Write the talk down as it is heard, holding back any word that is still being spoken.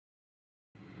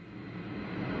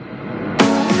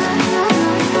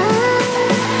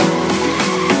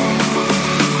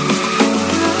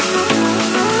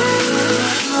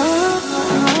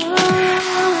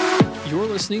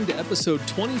episode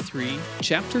 23,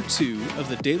 chapter 2 of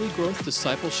the Daily Growth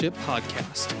Discipleship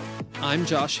podcast. I'm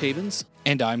Josh Havens.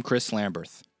 And I'm Chris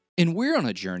Lamberth. And we're on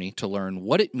a journey to learn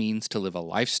what it means to live a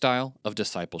lifestyle of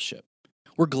discipleship.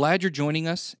 We're glad you're joining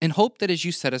us and hope that as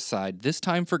you set aside this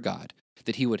time for God,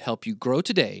 that He would help you grow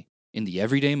today in the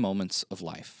everyday moments of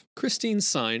life. Christine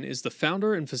Sine is the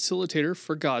founder and facilitator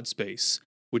for GodSpace,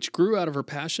 which grew out of her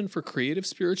passion for creative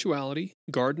spirituality,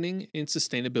 gardening, and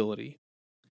sustainability.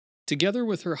 Together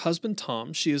with her husband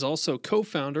Tom, she is also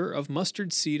co-founder of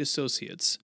Mustard Seed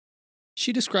Associates.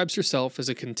 She describes herself as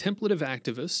a contemplative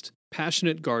activist,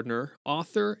 passionate gardener,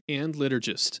 author, and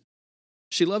liturgist.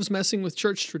 She loves messing with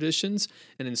church traditions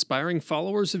and inspiring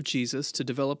followers of Jesus to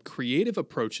develop creative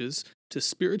approaches to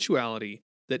spirituality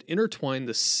that intertwine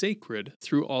the sacred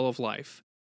through all of life.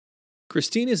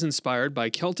 Christine is inspired by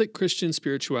Celtic Christian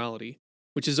spirituality,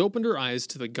 which has opened her eyes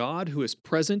to the God who is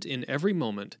present in every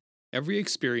moment, every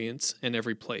experience, and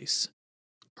every place.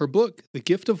 Her book, The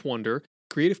Gift of Wonder,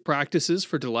 Creative Practices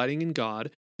for Delighting in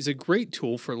God, is a great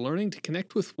tool for learning to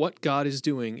connect with what God is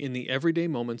doing in the everyday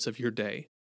moments of your day.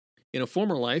 In a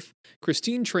former life,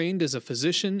 Christine trained as a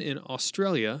physician in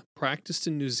Australia, practiced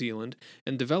in New Zealand,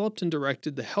 and developed and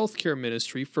directed the healthcare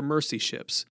ministry for Mercy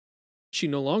Ships. She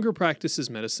no longer practices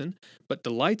medicine, but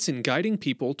delights in guiding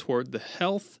people toward the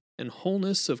health and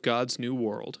wholeness of God's new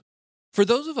world. For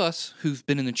those of us who've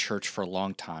been in the church for a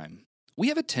long time, we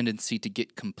have a tendency to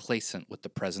get complacent with the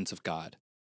presence of God.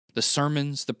 The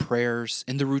sermons, the prayers,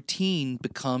 and the routine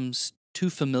becomes too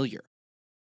familiar.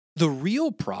 The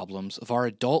real problems of our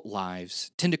adult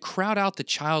lives tend to crowd out the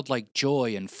childlike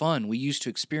joy and fun we used to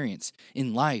experience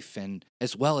in life and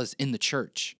as well as in the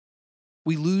church.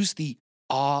 We lose the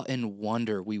awe and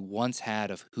wonder we once had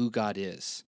of who God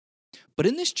is. But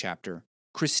in this chapter,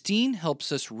 Christine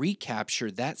helps us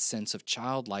recapture that sense of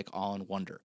childlike awe and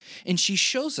wonder. And she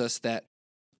shows us that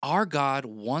our God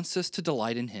wants us to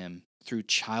delight in Him through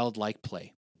childlike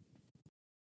play.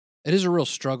 It is a real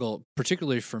struggle,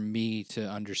 particularly for me to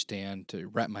understand, to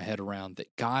wrap my head around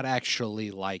that God actually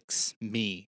likes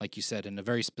me, like you said, in a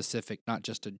very specific, not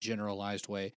just a generalized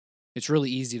way. It's really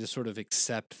easy to sort of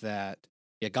accept that,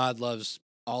 yeah, God loves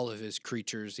all of His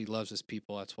creatures. He loves His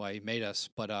people. That's why He made us.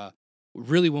 But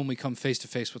really, when we come face to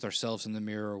face with ourselves in the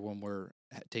mirror, when we're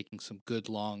taking some good,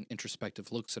 long,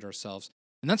 introspective looks at ourselves,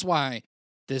 and that's why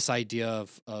this idea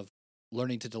of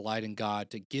learning to delight in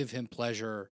God, to give Him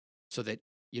pleasure so that,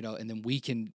 and then we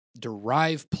can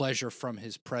derive pleasure from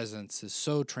His presence is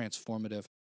so transformative.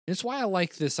 And it's why I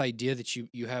like this idea that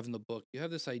you have in the book. You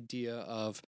have this idea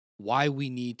of why we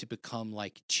need to become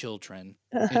like children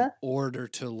in order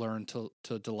to learn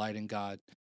to delight in God.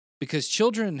 Because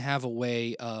children have a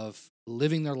way of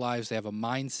living their lives. They have a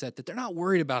mindset that they're not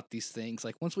worried about these things.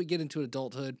 Like once we get into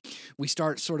adulthood, we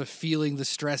start sort of feeling the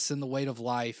stress and the weight of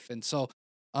life. And so,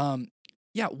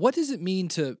 what does it mean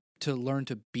to learn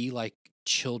to be like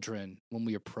children when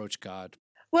we approach God?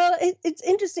 Well, it's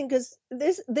interesting because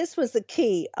this was the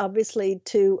key, obviously,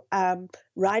 to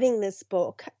writing this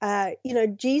book.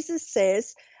 Jesus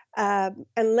says,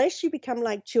 unless you become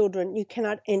like children, you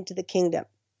cannot enter the kingdom.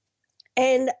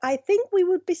 And I think we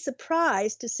would be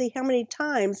surprised to see how many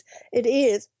times it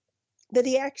is that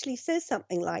He actually says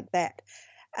something like that.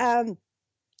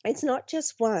 It's not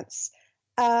just once.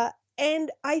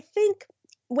 And I think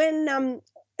when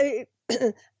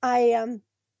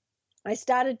I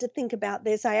started to think about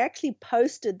this, I actually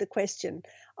posted the question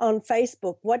on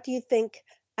Facebook. What do you think?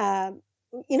 What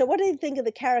do you think of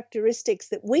the characteristics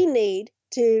that we need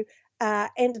to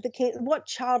enter the kingdom? What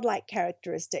childlike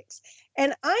characteristics?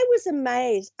 And I was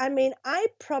amazed. I mean, I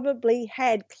probably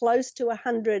had close to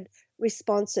 100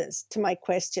 responses to my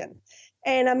question.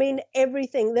 And I mean,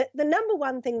 everything. The number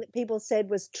one thing that people said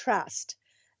was trust.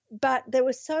 But there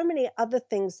were so many other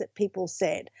things that people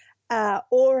said.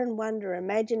 Awe and wonder,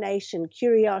 imagination,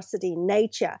 curiosity,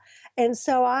 nature. And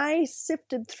so I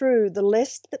sifted through the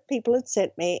list that people had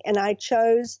sent me, and I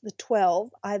chose the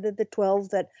 12, either the 12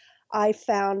 that I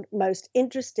found most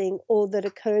interesting or that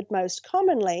occurred most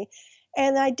commonly.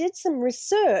 And I did some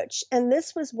research, and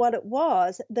this was what it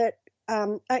was that,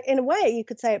 in a way, you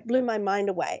could say it blew my mind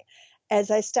away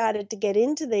as I started to get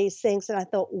into these things. And I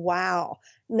thought, wow,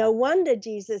 no wonder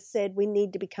Jesus said we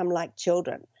need to become like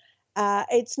children.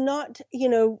 It's not,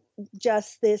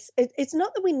 just this. It's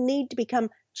not that we need to become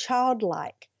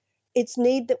childlike.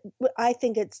 I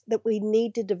think it's that we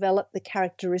need to develop the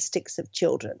characteristics of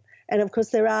children. And of course,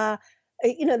 there's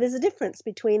a difference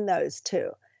between those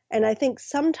two. And I think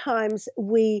sometimes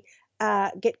we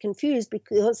get confused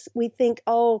because we think,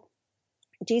 oh,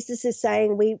 Jesus is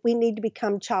saying we need to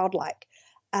become childlike.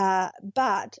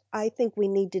 But I think we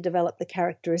need to develop the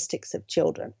characteristics of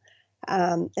children.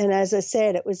 And as I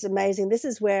said, it was amazing. This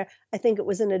is where I think it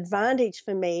was an advantage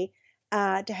for me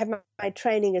to have my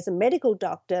training as a medical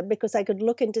doctor, because I could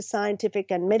look into scientific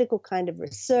and medical kind of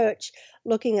research,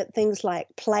 looking at things like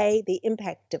play, the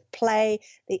impact of play,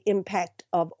 the impact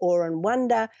of awe and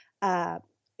wonder, a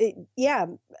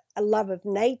love of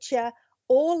nature,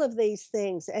 all of these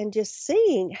things, and just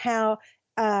seeing how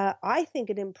I think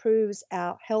it improves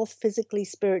our health physically,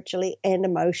 spiritually, and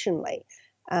emotionally.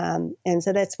 And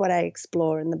so that's what I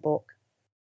explore in the book.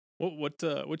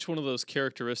 Which one of those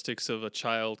characteristics of a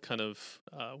child kind of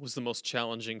was the most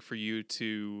challenging for you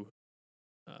to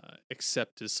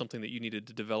accept as something that you needed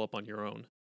to develop on your own?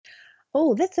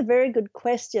 Oh, that's a very good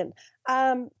question.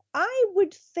 I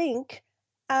would think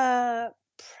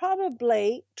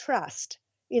probably trust.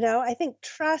 I think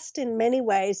trust in many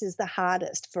ways is the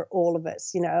hardest for all of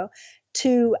us.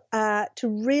 To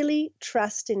really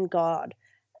trust in God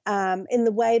in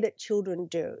the way that children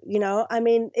do. I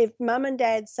mean, if mum and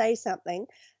dad say something,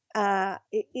 that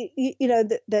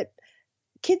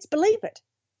kids believe it.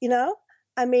 You know,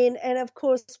 I mean, and of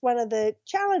course, one of the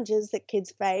challenges that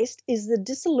kids faced is the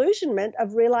disillusionment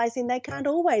of realizing they can't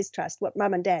always trust what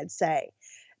mum and dad say.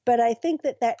 But I think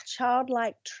that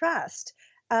childlike trust,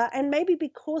 and maybe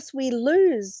because we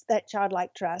lose that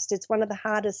childlike trust, it's one of the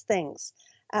hardest things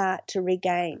to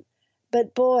regain.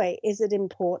 But boy, is it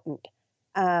important.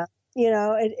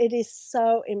 It is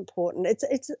so important.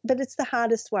 But it's the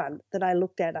hardest one that I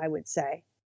looked at, I would say.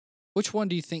 Which one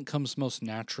do you think comes most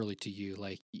naturally to you?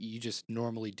 Like you just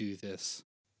normally do this?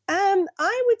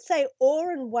 I would say awe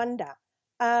and wonder.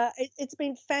 It's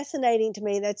been fascinating to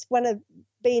me. That's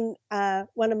been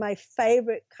one of my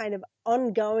favorite kind of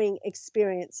ongoing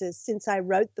experiences since I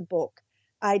wrote the book.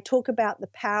 I talk about the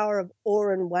power of awe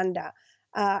and wonder.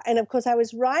 And of course, I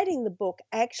was writing the book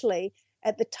actually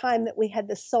at the time that we had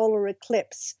the solar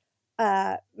eclipse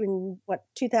in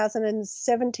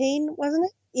 2017, wasn't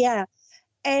it? Yeah.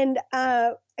 And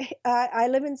I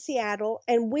live in Seattle,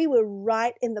 and we were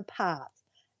right in the path.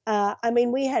 I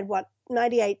mean, we had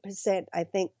 98%, I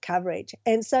think, coverage.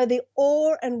 And so the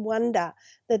awe and wonder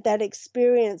that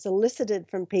experience elicited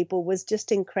from people was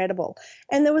just incredible.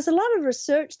 And there was a lot of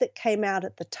research that came out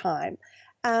at the time,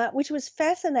 which was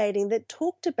fascinating, that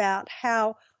talked about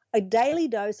how a daily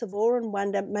dose of awe and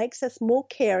wonder makes us more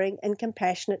caring and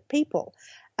compassionate people.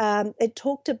 It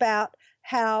talked about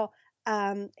how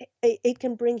it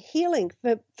can bring healing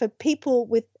for people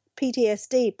with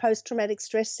PTSD, post-traumatic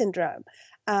stress syndrome,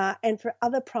 and for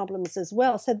other problems as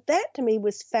well. So that to me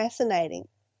was fascinating.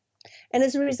 And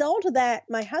as a result of that,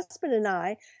 my husband and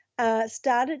I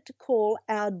started to call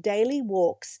our daily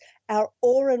walks our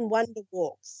awe and wonder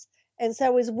walks. And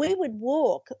so as we would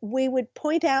walk, we would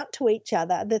point out to each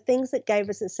other the things that gave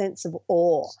us a sense of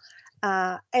awe.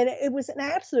 And it was an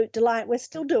absolute delight. We're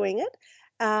still doing it.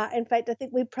 In fact, I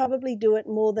think we probably do it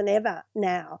more than ever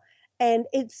now. And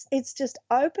it's just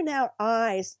open our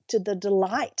eyes to the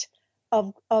delight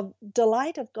of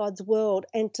God's world,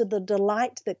 and to the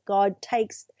delight that God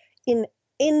takes in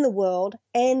the world,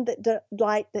 and the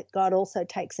delight that God also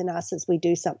takes in us as we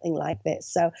do something like this.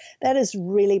 So that has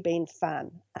really been fun.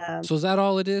 So is that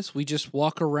all it is? We just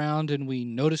walk around and we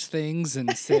notice things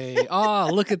and say, "Ah,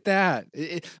 look at that,"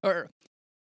 or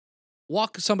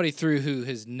walk somebody through who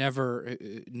has never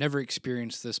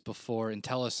experienced this before, and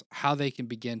tell us how they can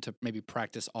begin to maybe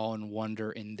practice awe and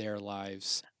wonder in their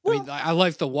lives. Well, I mean, I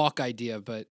like the walk idea,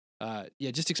 but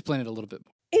just explain it a little bit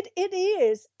more. It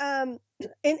is.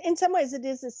 In some ways, it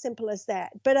is as simple as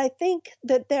that. But I think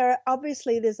that there's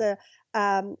a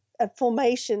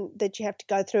formation that you have to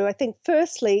go through. I think,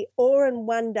 firstly, awe and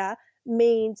wonder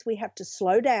means we have to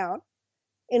slow down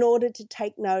in order to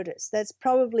take notice. That's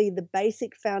probably the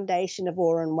basic foundation of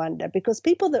awe and wonder, because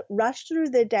people that rush through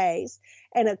their days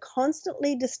and are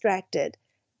constantly distracted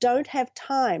don't have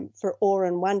time for awe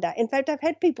and wonder. In fact, I've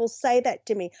had people say that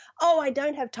to me. Oh, I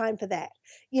don't have time for that.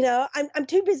 I'm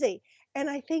too busy. And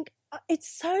I think it's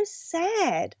so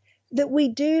sad that we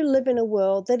do live in a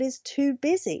world that is too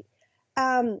busy.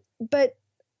 But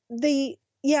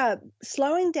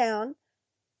slowing down,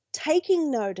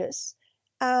 taking notice,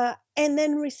 and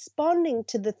then responding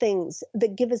to the things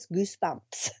that give us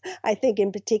goosebumps, I think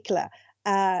in particular.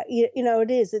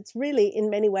 It's really in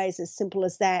many ways as simple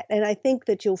as that. And I think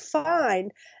that you'll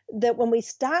find that when we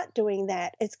start doing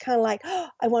that, it's kind of like, oh,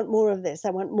 I want more of this.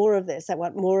 I want more of this. I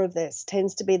want more of this,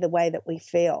 tends to be the way that we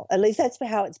feel. At least that's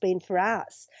how it's been for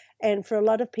us. And for a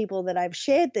lot of people that I've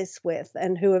shared this with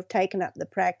and who have taken up the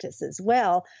practice as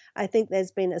well, I think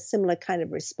there's been a similar kind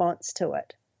of response to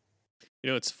it.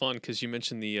 It's fun because you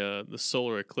mentioned the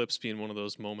solar eclipse being one of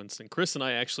those moments, and Chris and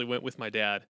I actually went with my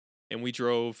dad, and we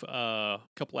drove a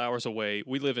couple hours away.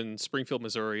 We live in Springfield,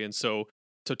 Missouri, and so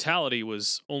Totality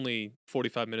was only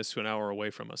 45 minutes to an hour away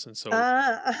from us. And so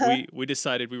we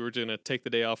decided we were going to take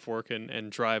the day off work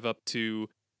and drive up to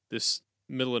this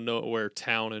middle of nowhere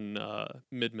town in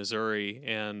mid-Missouri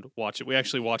and watch it. We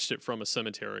actually watched it from a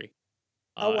cemetery.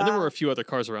 Oh, And there were wow. a few other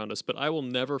cars around us, but I will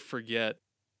never forget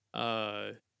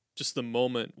just the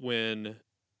moment when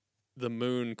the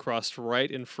moon crossed right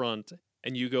in front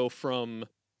and you go from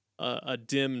a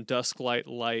dim dusk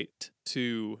light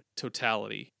to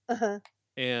totality. Uh-huh.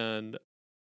 And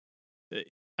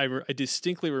I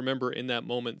distinctly remember in that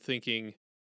moment thinking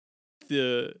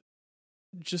the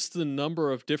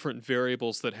number of different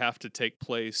variables that have to take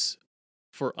place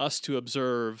for us to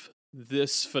observe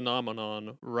this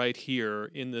phenomenon right here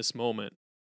in this moment.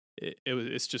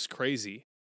 It's just crazy.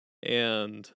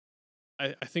 And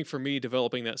I think for me,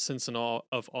 developing that sense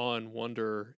of awe and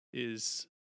wonder is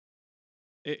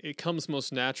it comes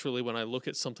most naturally when I look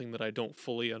at something that I don't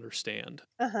fully understand.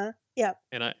 Uh-huh. Yeah.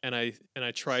 And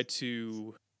I try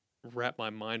to wrap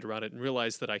my mind around it and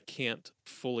realize that I can't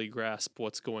fully grasp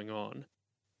what's going on.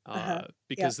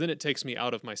 Because then it takes me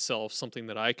out of myself, something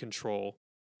that I control,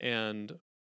 and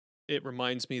it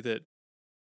reminds me that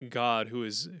God, who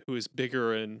is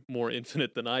bigger and more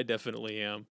infinite than I definitely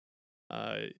am,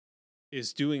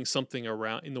 is doing something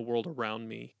around in the world around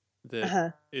me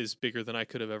that is bigger than I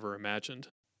could have ever imagined.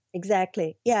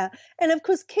 Exactly. Yeah. And of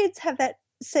course, kids have that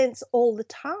sense all the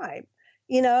time.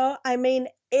 You know, I mean,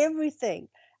 everything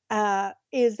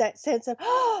is that sense of,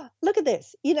 oh, look at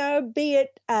this, you know, be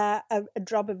it a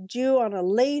drop of dew on a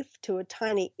leaf to a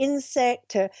tiny insect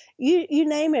to you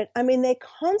name it. I mean, they're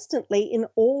constantly in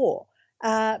awe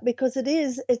because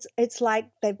it's like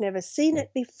they've never seen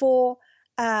it before.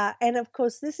 And of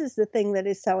course, this is the thing that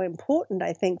is so important,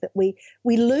 I think, that we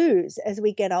lose as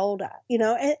we get older, you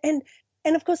know,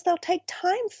 and of course, they'll take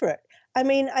time for it. I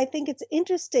mean, I think it's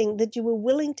interesting that you were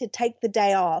willing to take the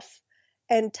day off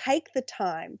and take the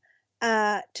time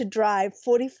to drive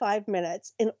 45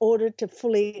 minutes in order to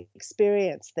fully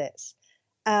experience this.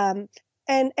 And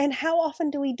how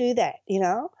often do we do that, you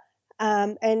know?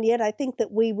 And yet I think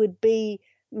that we would be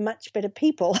much better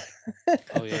people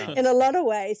Oh yeah. in a lot of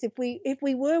ways if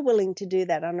we were willing to do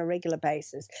that on a regular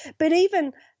basis. But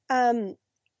even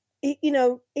you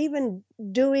know, even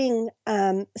doing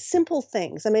simple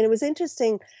things. I mean, it was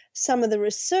interesting, some of the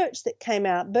research that came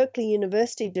out. Berkeley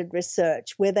University did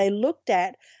research where they looked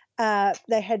at,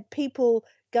 they had people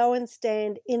go and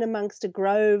stand in amongst a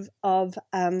grove of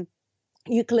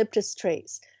eucalyptus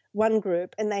trees, one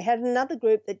group, and they had another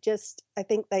group that just, I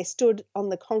think they stood on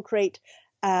the concrete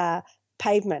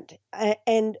pavement.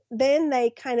 And then they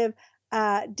kind of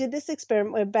did this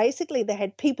experiment where basically they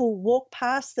had people walk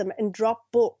past them and drop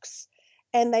books.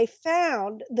 And they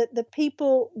found that the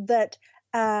people that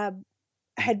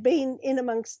had been in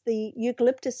amongst the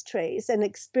eucalyptus trees and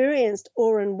experienced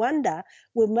awe and wonder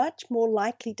were much more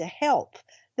likely to help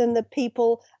than the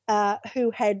people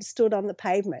who had stood on the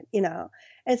pavement, you know.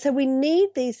 And so we need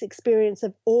these experiences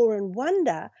of awe and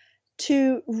wonder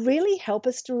to really help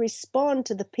us to respond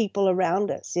to the people around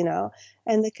us, you know.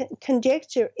 And the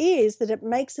conjecture is that it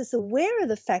makes us aware of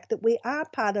the fact that we are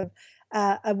part of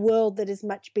a world that is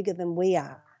much bigger than we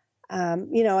are.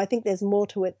 You know, I think there's more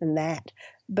to it than that.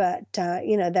 But,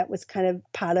 you know, that was kind of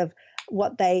part of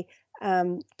what they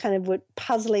kind of were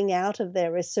puzzling out of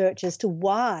their research as to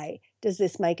why does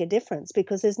this make a difference?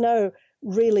 Because there's no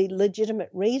really legitimate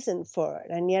reason for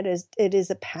it. And yet it is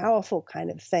a powerful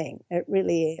kind of thing. It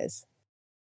really is.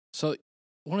 So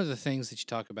one of the things that you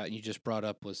talk about and you just brought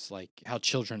up was like how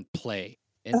children play.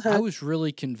 And I was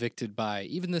really convicted by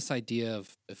even this idea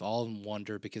of awe and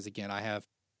wonder, because again, I have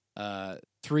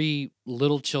 3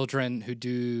 little children who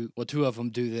do, well, 2 of them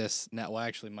do this now. Well,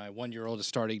 actually, my 1-year-old is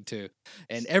starting to,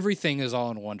 and everything is awe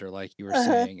and wonder, like you were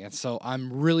saying. And so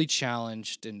I'm really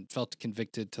challenged and felt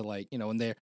convicted to, like, you know,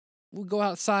 when we'll go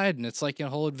outside and it's like a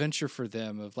whole adventure for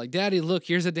them of like, Daddy, look,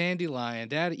 here's a dandelion,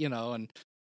 Daddy, you know,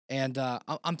 and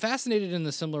I'm fascinated in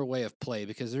the similar way of play,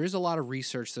 because there is a lot of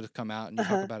research that have come out, and you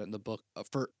talk about it in the book,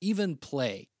 for even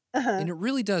play. And it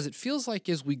really does. It feels like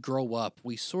as we grow up,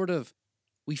 we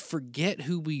forget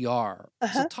who we are.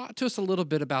 So talk to us a little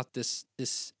bit about this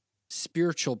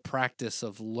spiritual practice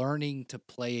of learning to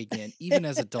play again, even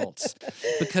as adults,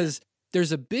 because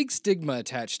there's a big stigma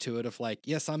attached to it of like,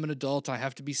 yes, I'm an adult, I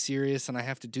have to be serious and I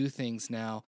have to do things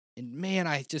now. And man,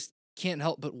 I just can't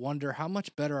help but wonder how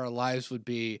much better our lives would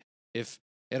be if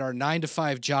at our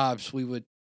 9-to-5 jobs we would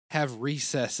have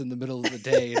recess in the middle of the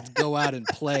day and go out and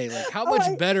play. Like, how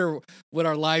much better would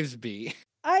our lives be?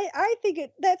 I think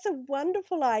that's a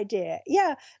wonderful idea.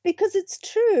 Yeah, because it's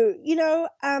true.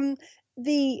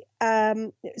 The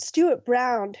Stuart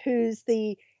Brown, who's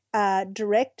the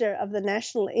director of the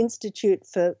National Institute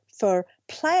for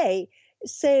Play,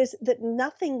 says that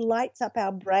nothing lights up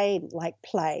our brain like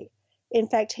play. In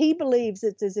fact, he believes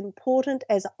it's as important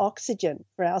as oxygen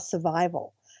for our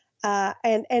survival.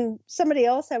 And somebody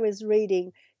else I was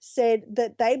reading said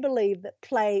that they believe that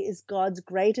play is God's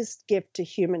greatest gift to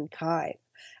humankind.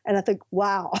 And I think,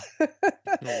 wow. Oh,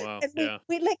 wow. And Yeah.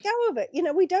 we let go of it.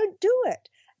 We don't do it.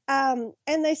 And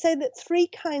they say that three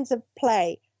kinds of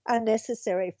play are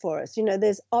necessary for us.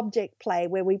 There's object play,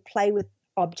 where we play with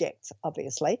objects,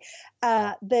 obviously.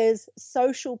 There's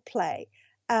social play,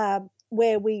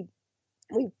 where we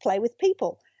play with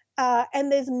people.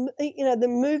 And there's, the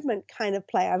movement kind of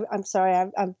play. I'm sorry,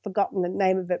 I've forgotten the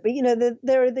name of it. But,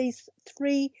 there are these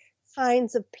three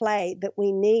kinds of play that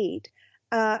we need.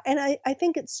 And I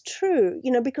think it's true,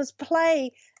 because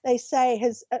play, they say,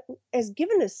 has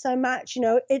given us so much.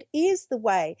 It is the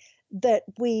way that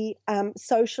we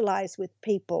socialize with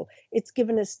people. It's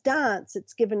given us dance.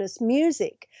 It's given us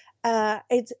music.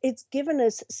 It's given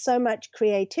us so much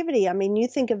creativity. I mean, you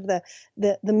think of the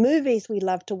movies we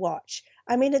love to watch.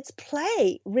 I mean, it's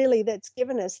play really that's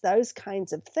given us those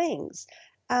kinds of things.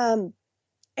 And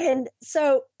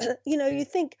so, you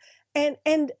think, and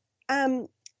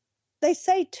they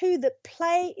say too that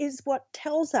play is what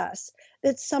tells us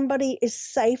that somebody is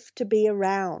safe to be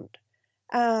around.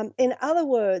 In other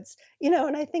words,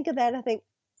 and I think of that, I think,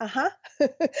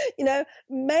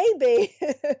 maybe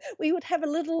we would have a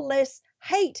little less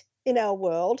hate in our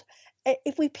world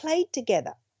if we played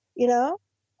together.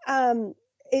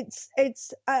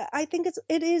 I think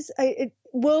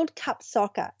World Cup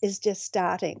soccer is just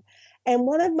starting, and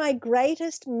one of my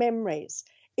greatest memories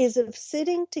is of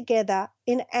sitting together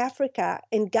in Africa,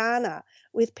 in Ghana,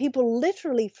 with people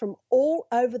literally from all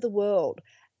over the world.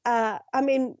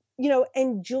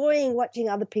 Enjoying watching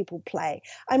other people play.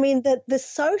 I mean, the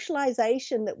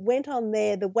socialization that went on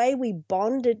there, the way we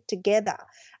bonded together,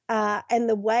 and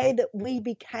the way that we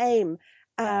became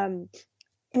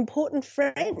important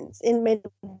friends in many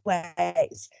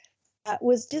ways,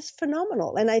 was just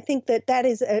phenomenal. And I think that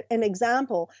is an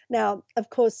example. Now, of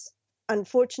course,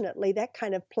 unfortunately, that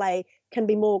kind of play can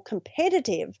be more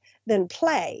competitive than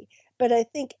play. But I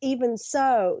think even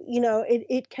so,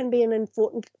 it can be an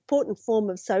important form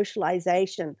of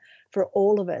socialization for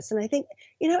all of us. And I think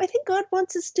God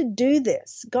wants us to do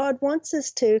this. God wants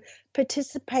us to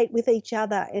participate with each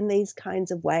other in these kinds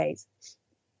of ways.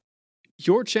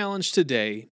 Your challenge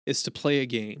today is to play a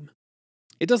game.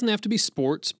 It doesn't have to be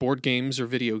sports, board games, or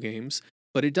video games,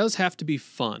 but it does have to be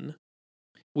fun.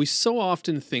 We so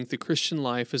often think the Christian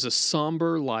life is a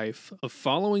somber life of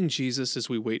following Jesus as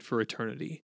we wait for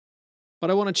eternity.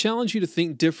 But I want to challenge you to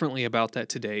think differently about that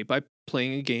today by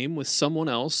playing a game with someone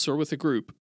else or with a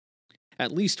group.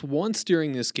 At least once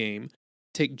during this game,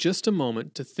 take just a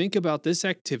moment to think about this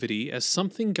activity as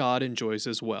something God enjoys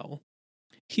as well.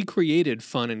 He created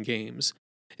fun and games,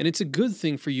 and it's a good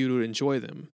thing for you to enjoy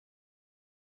them.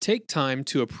 Take time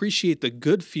to appreciate the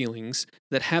good feelings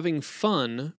that having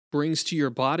fun brings to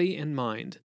your body and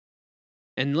mind,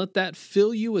 and let that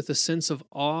fill you with a sense of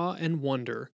awe and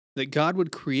wonder that God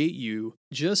would create you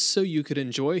just so you could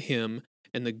enjoy Him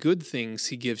and the good things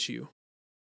He gives you.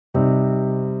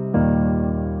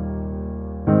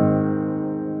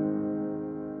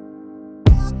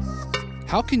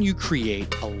 How can you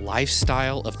create a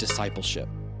lifestyle of discipleship?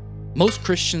 Most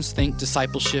Christians think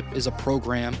discipleship is a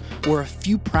program or a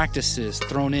few practices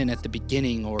thrown in at the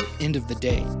beginning or end of the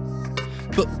day.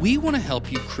 But we want to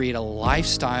help you create a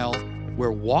lifestyle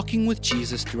where walking with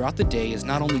Jesus throughout the day is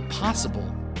not only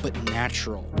possible, but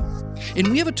natural. And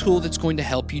we have a tool that's going to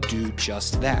help you do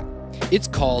just that. It's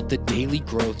called the Daily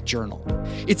Growth Journal.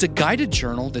 It's a guided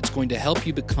journal that's going to help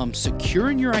you become secure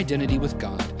in your identity with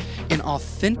God and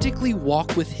authentically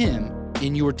walk with Him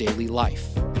in your daily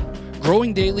life.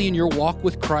 Growing daily in your walk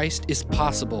with Christ is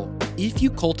possible if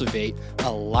you cultivate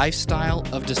a lifestyle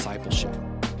of discipleship.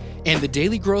 And the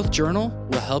Daily Growth Journal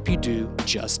will help you do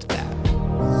just that.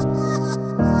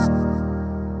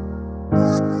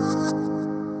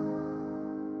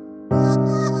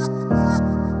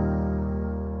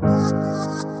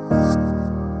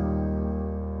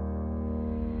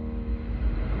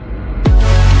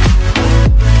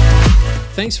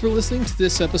 Thanks for listening to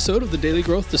this episode of the Daily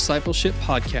Growth Discipleship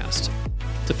Podcast.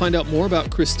 To find out more about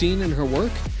Christine and her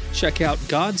work, check out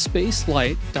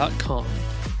godspacelight.com.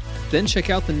 Then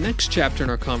check out the next chapter in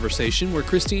our conversation where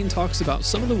Christine talks about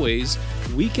some of the ways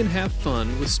we can have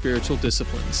fun with spiritual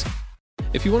disciplines.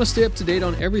 If you want to stay up to date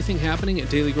on everything happening at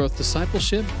Daily Growth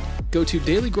Discipleship, go to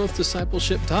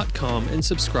dailygrowthdiscipleship.com and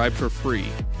subscribe for free.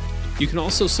 You can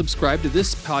also subscribe to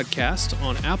this podcast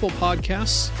on Apple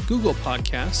Podcasts, Google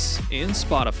Podcasts, and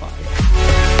Spotify.